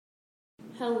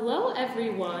Hello,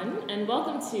 everyone, and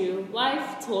welcome to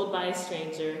Life Told by a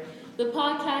Stranger, the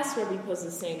podcast where we pose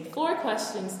the same 4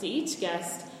 questions to each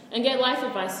guest and get life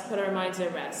advice to put our minds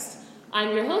at rest.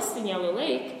 I'm your host, Daniela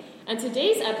Lake, and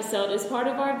today's episode is part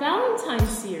of our Valentine's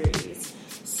series.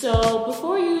 So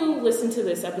before you listen to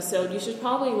this episode, you should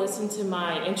probably listen to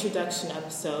my introduction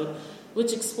episode,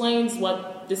 which explains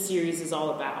what this series is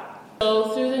all about.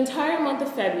 So through the entire month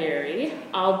of February,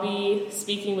 I'll be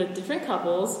speaking with different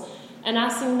couples and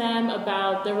asking them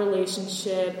about their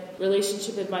relationship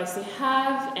advice they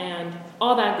have, and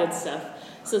all that good stuff.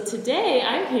 So today,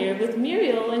 I'm here with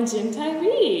Muriel and Jim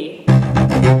Tyree.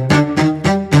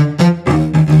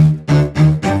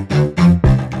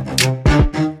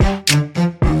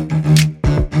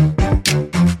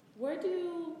 Where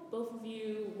do both of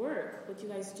you work? What do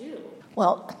you guys do?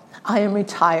 Well, I am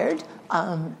retired,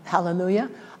 hallelujah,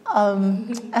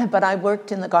 but I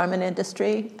worked in the garment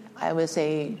industry. I was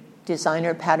a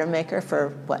designer pattern maker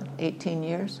for 18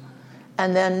 years,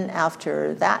 and then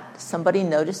after that somebody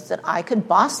noticed that I could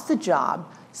boss the job,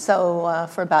 so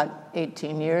for about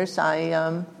 18 years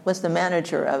I was the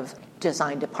manager of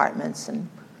design departments, and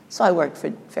so I worked for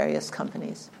various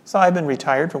companies. So I've been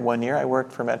retired for 1 year. I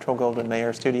worked for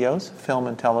Metro-Goldwyn-Mayer Studios, film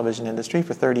and television industry,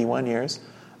 for 31 years,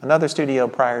 another studio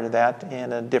prior to that,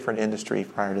 and a different industry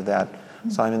prior to that.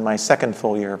 So I'm in my second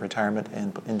full year of retirement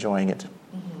and enjoying it.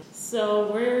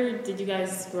 So where did you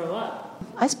guys grow up?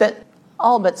 I spent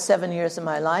all but 7 years of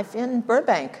my life in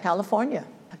Burbank, California.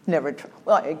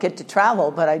 I get to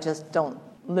travel, but I just don't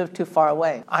live too far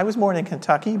away. I was born in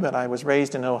Kentucky, but I was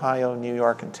raised in Ohio, New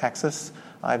York, and Texas.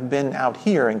 I've been out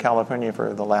here in California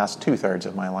for the last 2/3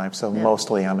 of my life, so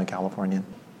mostly I'm a Californian.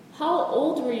 How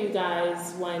old were you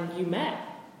guys when you met?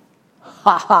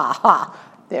 Ha, ha, ha.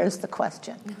 There's the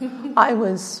question. I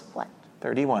was,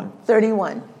 31.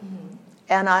 31. Mm-hmm.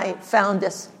 And I found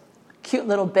this cute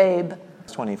little babe.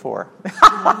 24.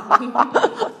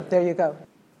 There you go.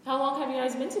 How long have you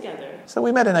guys been together? So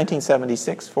we met in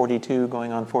 1976, 42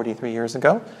 going on 43 years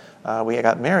ago. We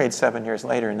got married 7 years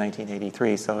later in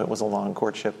 1983, so it was a long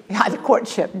courtship. Yeah, the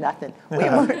courtship, nothing.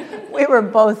 We were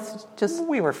both just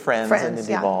We were friends and it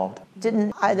evolved.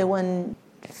 Didn't either one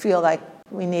feel like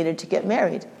we needed to get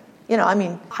married?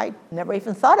 I never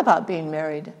even thought about being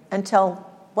married until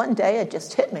one day it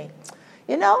just hit me.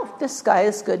 This guy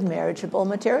is good marriageable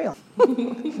material.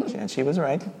 And she was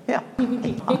right. Yeah.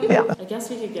 Yeah. I guess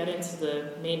we could get into the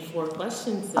main 4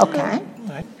 questions then. Okay. All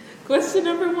right. Question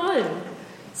number 1.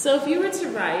 So if you were to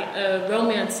write a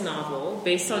romance novel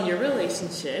based on your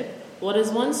relationship, what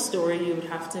is one story you would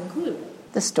have to include?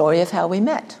 The story of how we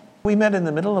met. We met in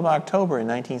the middle of October in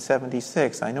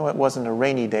 1976. I know it wasn't a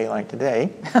rainy day like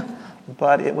today,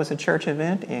 but it was a church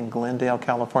event in Glendale,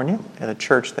 California, at a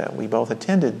church that we both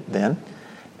attended then.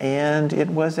 And it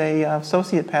was a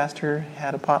associate pastor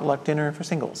had a potluck dinner for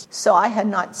singles. So I had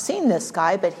not seen this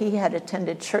guy, but he had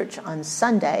attended church on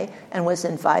Sunday and was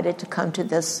invited to come to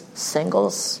this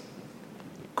singles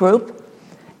group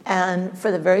and for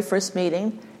the very first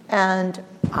meeting. And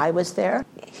I was there.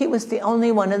 He was the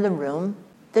only one in the room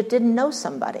that didn't know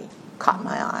somebody. Caught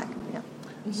my eye. Yeah.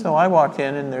 So I walked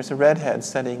in, and there's a redhead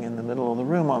sitting in the middle of the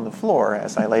room on the floor,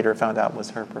 as I later found out was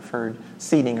her preferred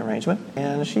seating arrangement,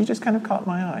 and she just kind of caught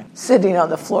my eye. Sitting on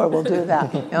the floor will do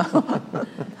that.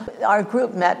 Our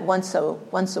group met once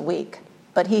a week,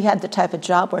 but he had the type of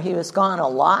job where he was gone a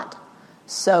lot,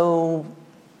 so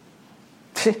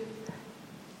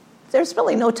there's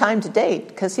really no time to date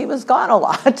because he was gone a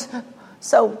lot.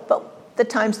 But the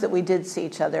times that we did see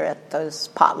each other at those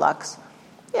potlucks,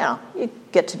 you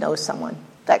get to know someone.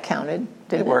 That counted,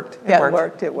 didn't it?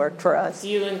 Worked. It worked for us. Do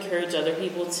you encourage other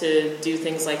people to do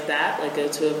things like that, like go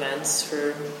to events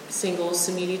for singles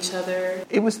to meet each other?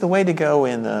 It was the way to go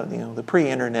in the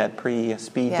pre-internet,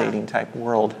 pre-speed dating type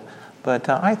world. But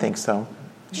I think so.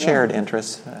 Shared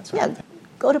interests, that sort of thing.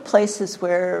 Go to places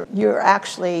where you're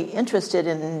actually interested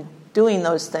in doing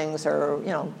those things or,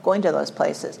 going to those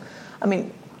places. I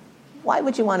mean, why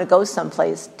would you want to go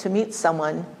someplace to meet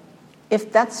someone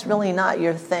if that's really not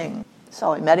your thing?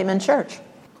 So I met him in church.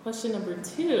 Question number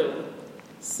 2.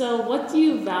 So what do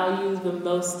you value the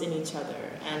most in each other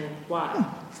and why?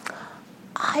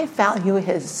 I value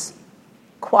his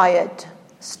quiet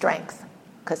strength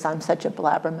because I'm such a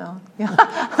blabbermouth.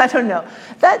 I don't know.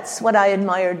 That's what I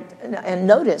admired and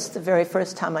noticed the very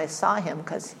first time I saw him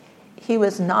because he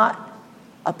was not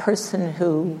a person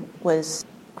who was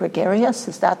gregarious.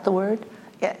 Is that the word?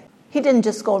 Yeah. He didn't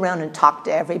just go around and talk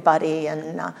to everybody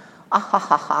and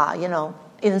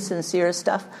insincere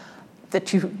stuff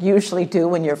that you usually do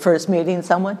when you're first meeting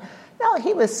someone. No,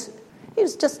 he was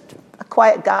just a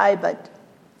quiet guy, but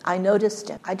I noticed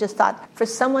him. I just thought, for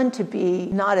someone to be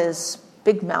not as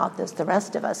big-mouthed as the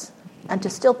rest of us and to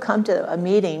still come to a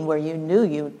meeting where you knew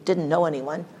you didn't know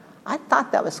anyone, I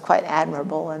thought that was quite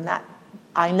admirable, and that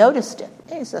I noticed it.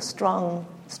 He's a strong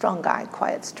guy,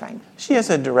 quiet strength. She has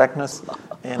a directness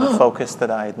and a focus that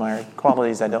I admire,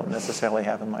 qualities I don't necessarily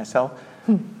have in myself.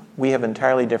 We have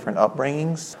entirely different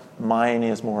upbringings. Mine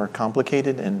is more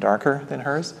complicated and darker than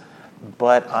hers,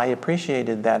 but I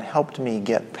appreciated that helped me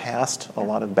get past a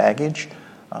lot of baggage.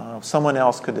 Someone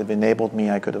else could have enabled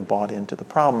me. I could have bought into the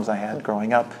problems I had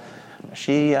growing up.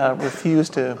 She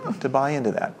refused to buy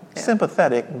into that. Yeah.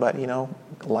 Sympathetic, but,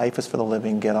 life is for the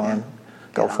living, get on,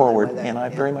 go forward. And I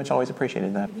very much always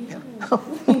appreciated that.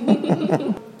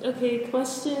 Yeah. Okay,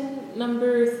 question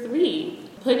number 3.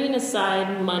 Putting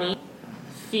aside money,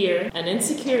 fear, and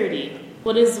insecurity,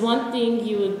 what is one thing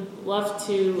you would love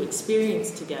to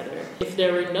experience together if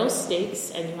there were no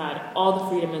stakes and you had all the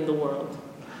freedom in the world?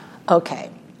 Okay,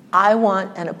 I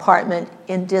want an apartment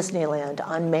in Disneyland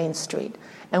on Main Street,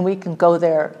 and we can go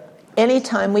there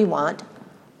anytime we want,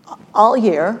 all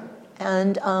year,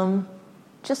 and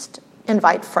just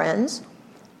invite friends,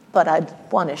 but I'd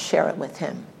want to share it with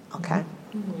him, okay?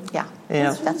 Mm-hmm. Yeah,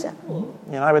 that's it.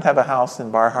 I would have a house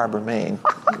in Bar Harbor, Maine,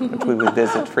 which we would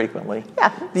visit frequently.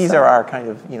 Yeah, These are our kind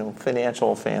of,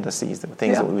 financial fantasies, the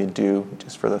things that we would do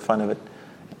just for the fun of it.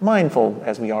 Mindful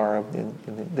as we are of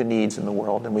the needs in the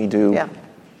world, and we do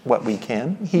what we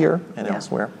can here and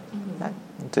elsewhere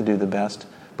to do the best.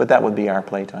 But that would be our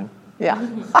playtime. Yeah.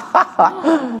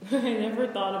 I never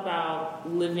thought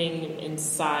about living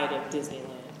inside of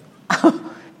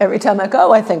Disneyland. Every time I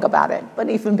go, I think about it. But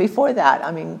even before that,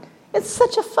 it's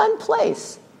such a fun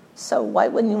place. So why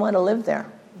wouldn't you want to live there?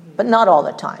 But not all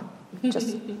the time.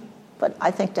 But I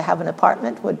think to have an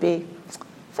apartment would be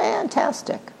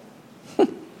fantastic.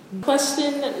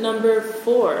 Question number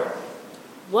 4.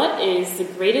 What is the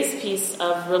greatest piece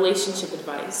of relationship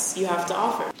advice you have to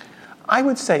offer? I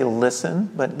would say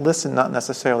listen, but listen not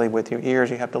necessarily with your ears.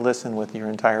 You have to listen with your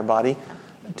entire body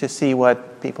to see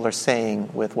what people are saying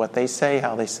with what they say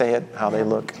it, how they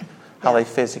look, how they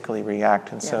physically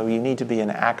react. And so you need to be an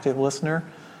active listener,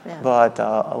 but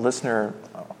a listener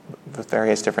with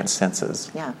various different senses.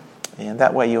 Yeah. And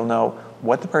that way you'll know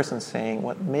what the person's saying,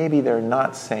 what maybe they're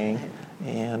not saying,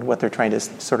 and what they're trying to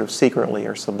sort of secretly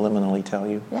or subliminally tell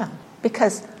you. Yeah,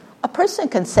 because a person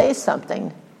can say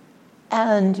something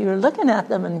and you're looking at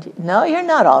them and, no, you're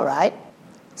not all right.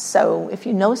 So if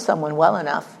you know someone well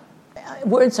enough,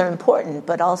 words are important,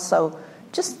 but also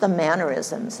just the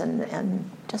mannerisms and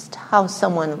just how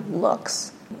someone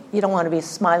looks. You don't want to be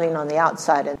smiling on the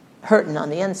outside and hurting on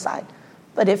the inside.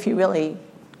 But if you really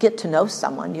get to know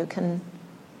someone, you can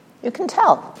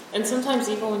tell. And sometimes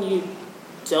even when you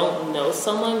don't know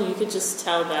someone, you could just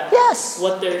tell that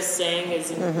what they're saying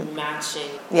isn't matching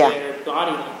their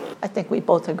body language. I think we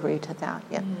both agree to that,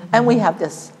 And we have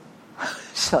this,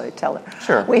 shall I tell her?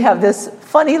 Sure. We have this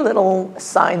funny little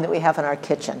sign that we have in our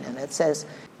kitchen, and it says,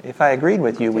 if I agreed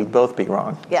with you, we'd both be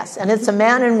wrong. Yes, and it's a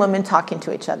man and woman talking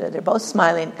to each other. They're both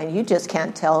smiling, and you just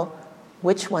can't tell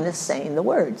which one is saying the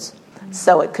words.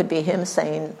 So it could be him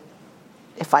saying,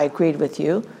 if I agreed with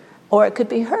you, or it could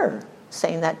be her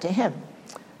saying that to him.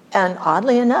 And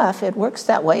oddly enough, it works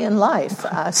that way in life.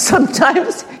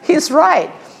 Sometimes he's right.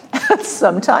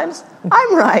 Sometimes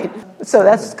I'm right. So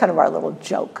that's kind of our little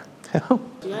joke. Do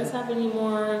you guys have any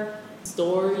more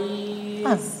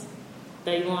stories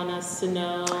that you want us to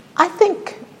know? I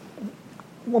think,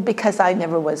 because I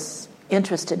never was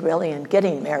interested really in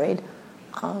getting married,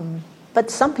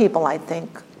 but some people I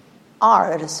think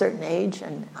are at a certain age,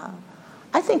 and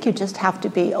I think you just have to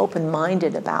be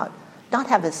open-minded about, not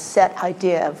have a set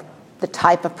idea of the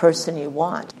type of person you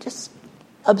want. Just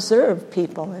observe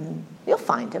people and you'll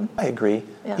find him. I agree.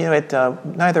 Yeah.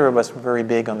 Neither of us were very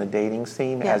big on the dating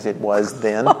scene as it was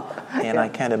then, and I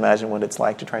can't imagine what it's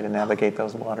like to try to navigate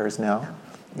those waters now.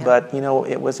 Yeah. But,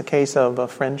 it was a case of a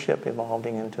friendship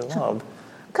evolving into love.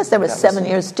 Because there was 7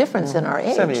 years difference in our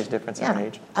age. 7 years difference in our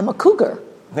age. I'm a cougar.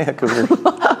 Yeah, cougar.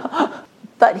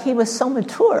 But he was so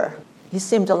mature. He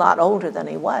seemed a lot older than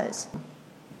he was.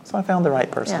 So I found the right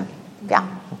person.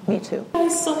 Yeah, me too.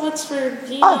 Thank you so much for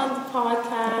being on the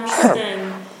podcast.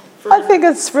 And I think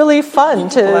it's really fun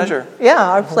to... Pleasure. Yeah,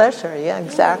 our pleasure. Yeah,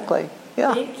 exactly.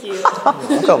 Yeah. Thank you.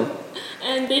 Welcome.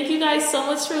 And thank you guys so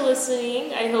much for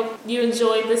listening. I hope you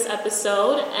enjoyed this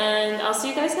episode, and I'll see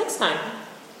you guys next time.